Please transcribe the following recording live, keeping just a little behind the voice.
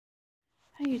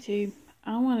Hi YouTube,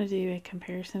 I want to do a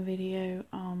comparison video,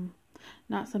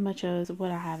 not so much as what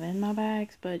I have in my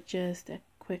bags, but just a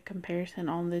quick comparison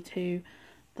on the two,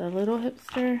 the little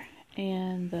hipster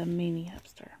and the mini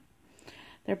hipster.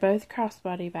 They're both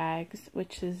crossbody bags,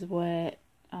 which is what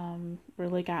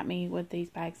really got me with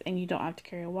these bags, and you don't have to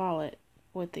carry a wallet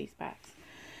with these bags.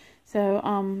 So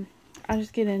I'll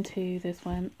just get into this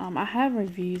one. I have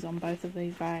reviews on both of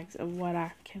these bags of what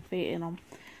I can fit in them.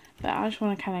 But I just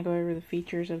want to kind of go over the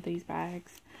features of these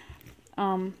bags.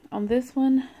 On this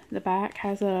one, the back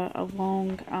has a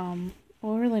long,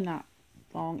 well, really not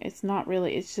long. It's not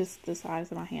really, it's just the size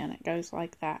of my hand. It goes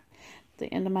like that.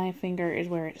 The end of my finger is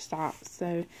where it stops. So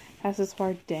it has this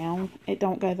far down. It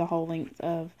don't go the whole length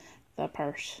of the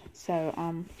purse.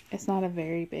 So it's not a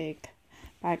very big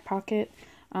back pocket.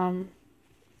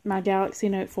 My Galaxy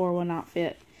Note 4 will not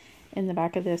fit in the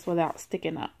back of this without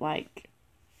sticking up like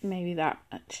maybe that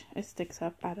much. It sticks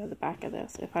up out of the back of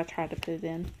this if I try to put it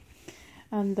in.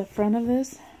 On the front of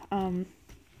this,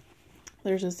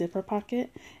 there's a zipper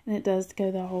pocket, and it does go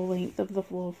the whole length of the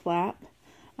little flap.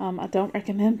 I don't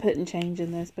recommend putting change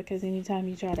in this because anytime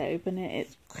you try to open it,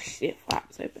 it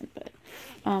flaps open, but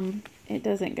it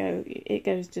doesn't go, it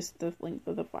goes just the length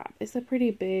of the flap. It's a pretty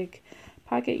big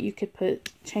pocket. You could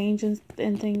put change and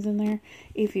things in there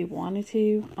if you wanted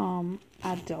to.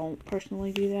 I don't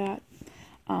personally do that.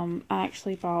 I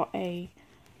actually bought a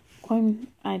coin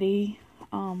ID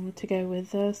to go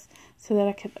with this so that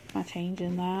I could put my change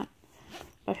in that,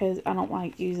 because I don't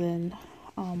like using,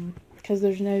 because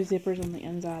there's no zippers on the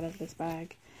inside of this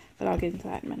bag, but I'll get into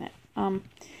that in a minute.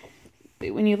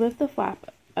 When you lift the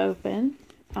flap open,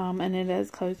 and it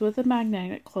is closed with a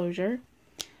magnetic closure,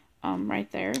 right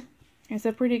there, it's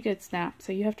a pretty good snap,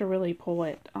 so you have to really pull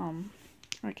it,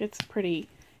 like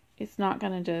it's not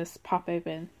gonna just pop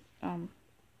open.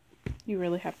 You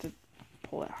really have to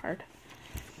pull it hard.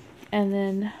 And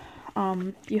then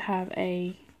you have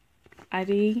a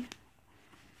ID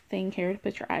thing here to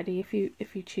put your ID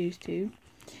if you choose to.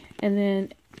 And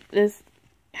then this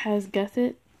has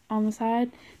gusset on the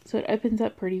side, so it opens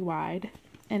up pretty wide,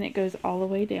 and it goes all the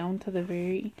way down to the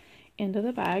very end of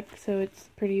the bag, so it's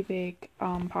a pretty big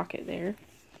pocket there.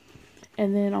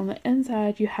 And then on the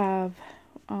inside you have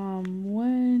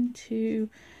 1, 2,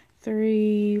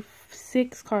 3,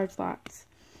 6 card slots.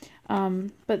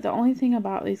 But the only thing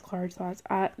about these card slots,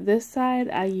 this side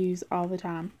I use all the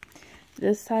time.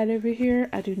 This side over here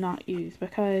I do not use,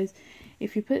 because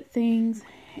if you put things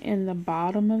in the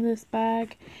bottom of this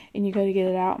bag and you go to get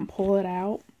it out and pull it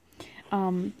out,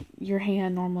 your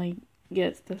hand normally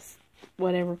gets this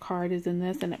whatever card is in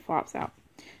this and it flops out.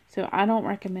 So I don't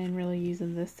recommend really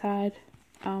using this side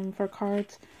for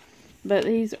cards. But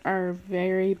these are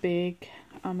very big.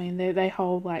 I mean, they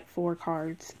hold like 4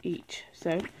 cards each. So,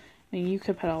 I mean, you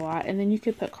could put a lot. And then you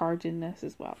could put cards in this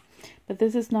as well. But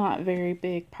this is not a very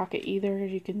big pocket either, as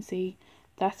you can see.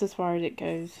 That's as far as it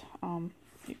goes.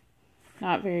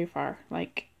 Not very far.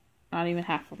 Like, not even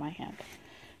half of my hand.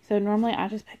 So, normally I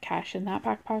just put cash in that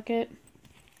back pocket.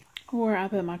 Or I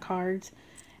put my cards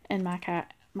and my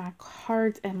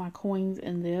cards and my coins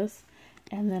in this.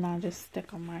 And then I just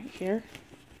stick them right here.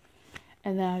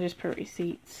 And then I just put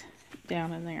receipts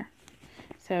down in there.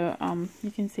 So, you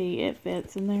can see it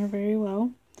fits in there very well.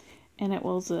 And it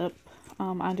will zip.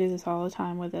 I do this all the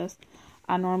time with this.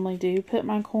 I normally do put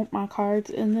my cards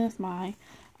in this, my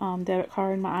debit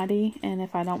card and my ID. And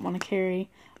if I don't want to carry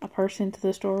a purse into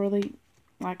the store really,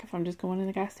 like if I'm just going to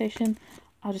the gas station,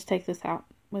 I'll just take this out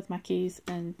with my keys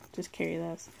and just carry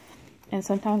this. And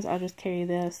sometimes I'll just carry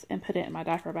this and put it in my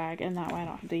diaper bag. And that way I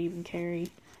don't have to even carry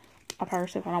a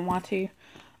purse if I don't want to.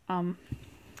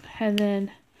 And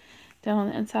then down on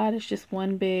the inside is just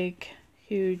one big,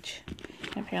 huge,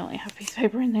 apparently I have a piece of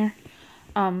paper in there,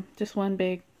 just one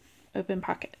big open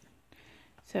pocket.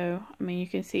 So, I mean, you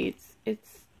can see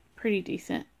it's pretty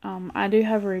decent. I do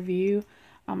have a review,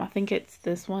 I think it's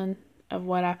this one, of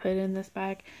what I put in this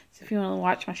bag. So if you want to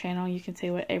watch my channel, you can see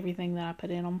everything that I put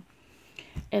in them.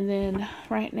 And then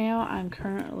right now I'm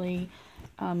currently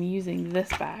using this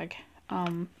bag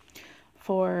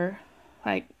for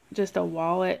like just a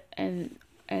wallet, and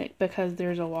because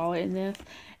there's a wallet in this.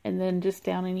 And then just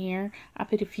down in here I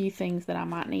put a few things that I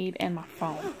might need and my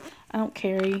phone. I don't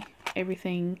carry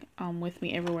everything with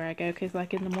me everywhere I go, because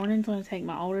like in the mornings when I take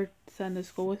my older son to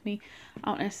school with me, I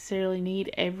don't necessarily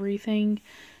need everything.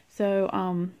 So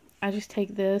I just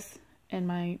take this and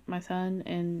my son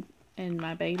and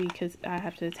my baby, because I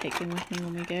have to take them with me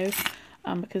when we go,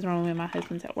 because normally my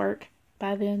husband's at work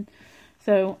by then.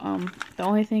 So the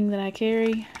only thing that I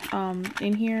carry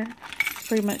in here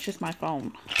pretty much just my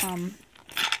phone.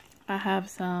 I have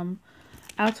some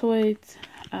Altoids,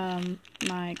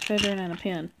 my Excedrin and a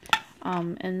pen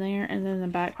in there. And then in the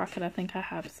back pocket, I think I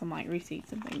have some like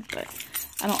receipts and things, but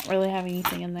I don't really have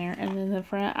anything in there. And then the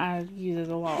front I use as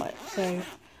a wallet. So,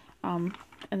 and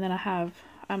then I have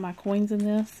my coins in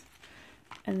this.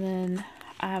 And then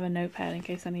I have a notepad in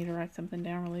case I need to write something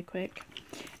down really quick.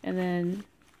 And then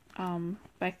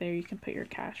back there you can put your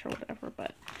cash or whatever.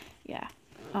 But yeah,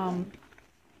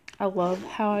 I love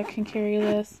how I can carry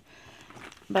this.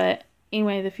 But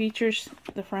anyway, the features,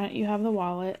 the front you have the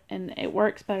wallet, and it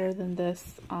works better than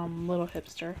this little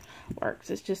hipster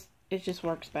works. It just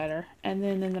works better. And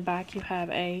then in the back you have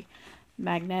a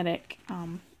magnetic.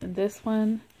 And this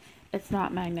one, it's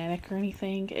not magnetic or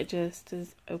anything. It just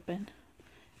is open.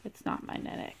 It's not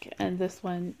magnetic. And this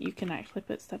one, you can actually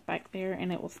put stuff back there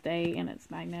and it will stay, and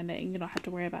it's magnetic and you don't have to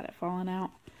worry about it falling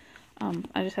out.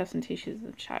 I just have some tissues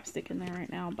and chapstick in there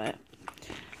right now, but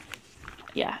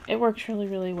yeah, it works really,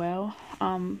 really well.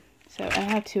 So I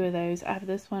have two of those. I have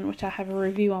this one, which I have a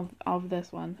review of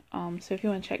this one. So if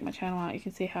you want to check my channel out, you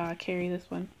can see how I carry this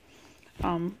one.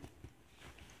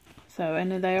 So,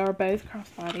 and they are both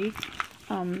crossbody.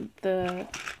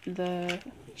 The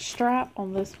strap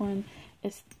on this one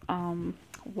is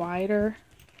wider.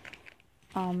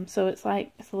 So it's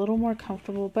like, it's a little more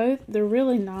comfortable. They're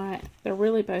really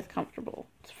both comfortable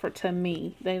to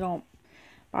me. They don't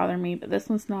bother me, but this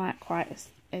one's not quite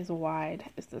as wide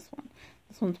as this one.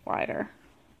 This one's wider.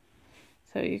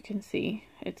 So you can see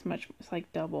it's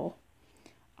like double.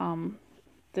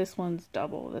 This one's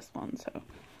double this one, so.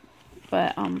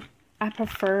 But I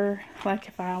prefer, like,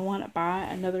 if I want to buy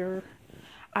another,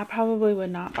 I probably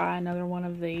would not buy another one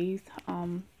of these,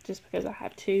 just because I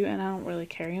have two and I don't really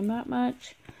carry them that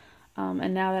much.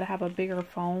 And now that I have a bigger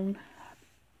phone,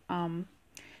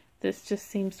 this just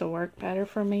seems to work better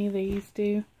for me. These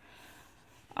do.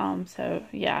 So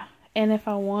yeah. And if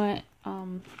I want,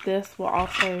 this will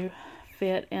also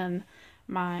fit in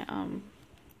my,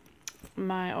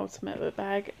 my ultimate book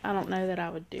bag. I don't know that I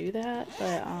would do that,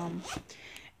 but,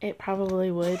 it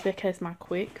probably would, because my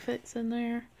Quick fits in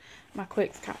there. My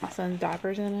Quick's got my son's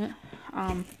diapers in it.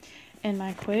 And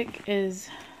my Quick is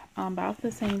about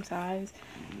the same size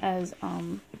as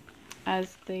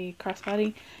the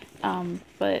crossbody.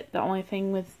 But the only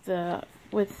thing with the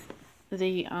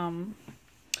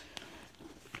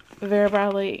Vera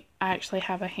Bradley, I actually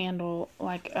have a handle,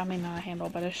 like, I mean not a handle,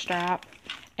 but a strap.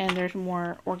 And there's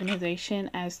more organization,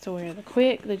 as to where the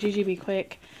Quick, the GGB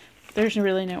Quick, there's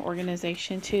really no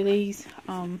organization to these.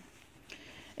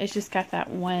 It's just got that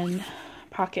one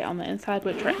pocket on the inside,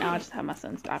 which right now I just have my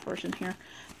son's diapers in here.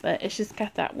 But it's just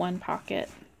got that one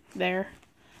pocket there.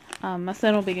 My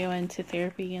son will be going to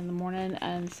therapy in the morning,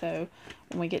 and so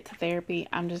when we get to therapy,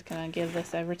 I'm just going to give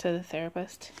this over to the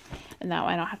therapist. And that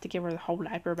way I don't have to give her the whole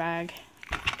diaper bag.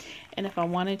 And if I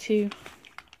wanted to,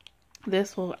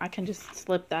 I can just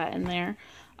slip that in there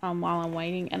while I'm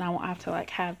waiting, and I won't have to like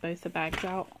have both the bags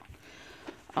out.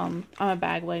 I'm a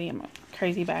bag lady. I'm a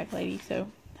crazy bag lady. So,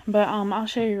 but I'll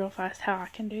show you real fast how I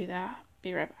can do that.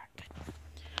 Be right back.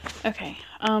 Okay.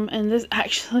 And this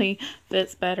actually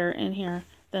fits better in here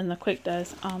than the Quick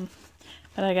does.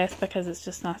 But I guess because it's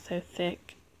just not so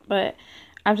thick. But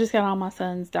I've just got all my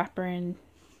son's diaper and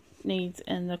needs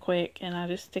in the Quick, and I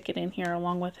just stick it in here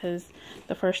along with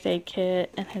the first aid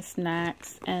kit and his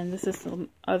snacks. And this is some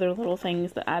other little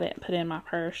things that I didn't put in my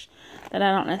purse that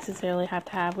I don't necessarily have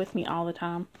to have with me all the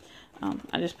time.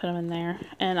 I just put them in there.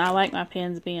 And I like my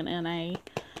pens being in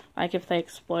like if they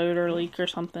explode or leak or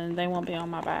something, they won't be on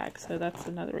my bag. So that's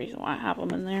another reason why I have them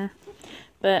in there.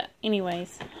 But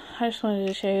anyways, I just wanted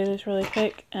to show you this really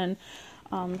quick, and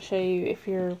show you if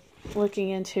you're looking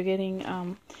into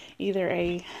getting either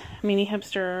a mini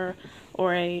hipster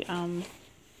or a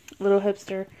little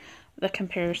hipster, the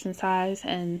comparison size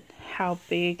and how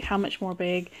much more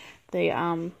big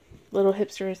the little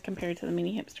hipster is compared to the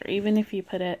mini hipster. Even if you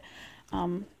put it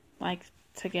like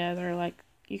together, like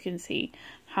you can see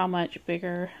how much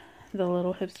bigger the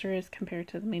little hipster is compared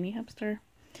to the mini hipster.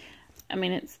 I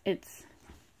mean, it's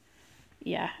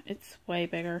way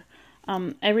bigger.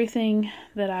 Everything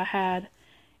that I had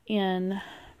in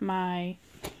my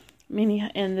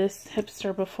in this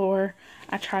hipster before,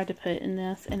 I tried to put in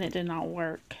this and it did not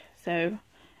work. So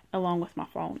along with my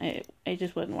phone, it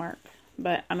just wouldn't work.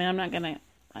 But I mean, I'm not gonna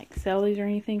like sell these or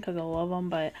anything because I love them,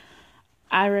 but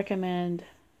I recommend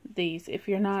these. If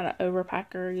you're not an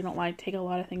overpacker, you don't like to take a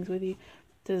lot of things with you,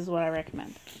 this is what I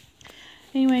recommend.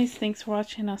 Anyways, thanks for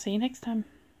watching. I'll see you next time.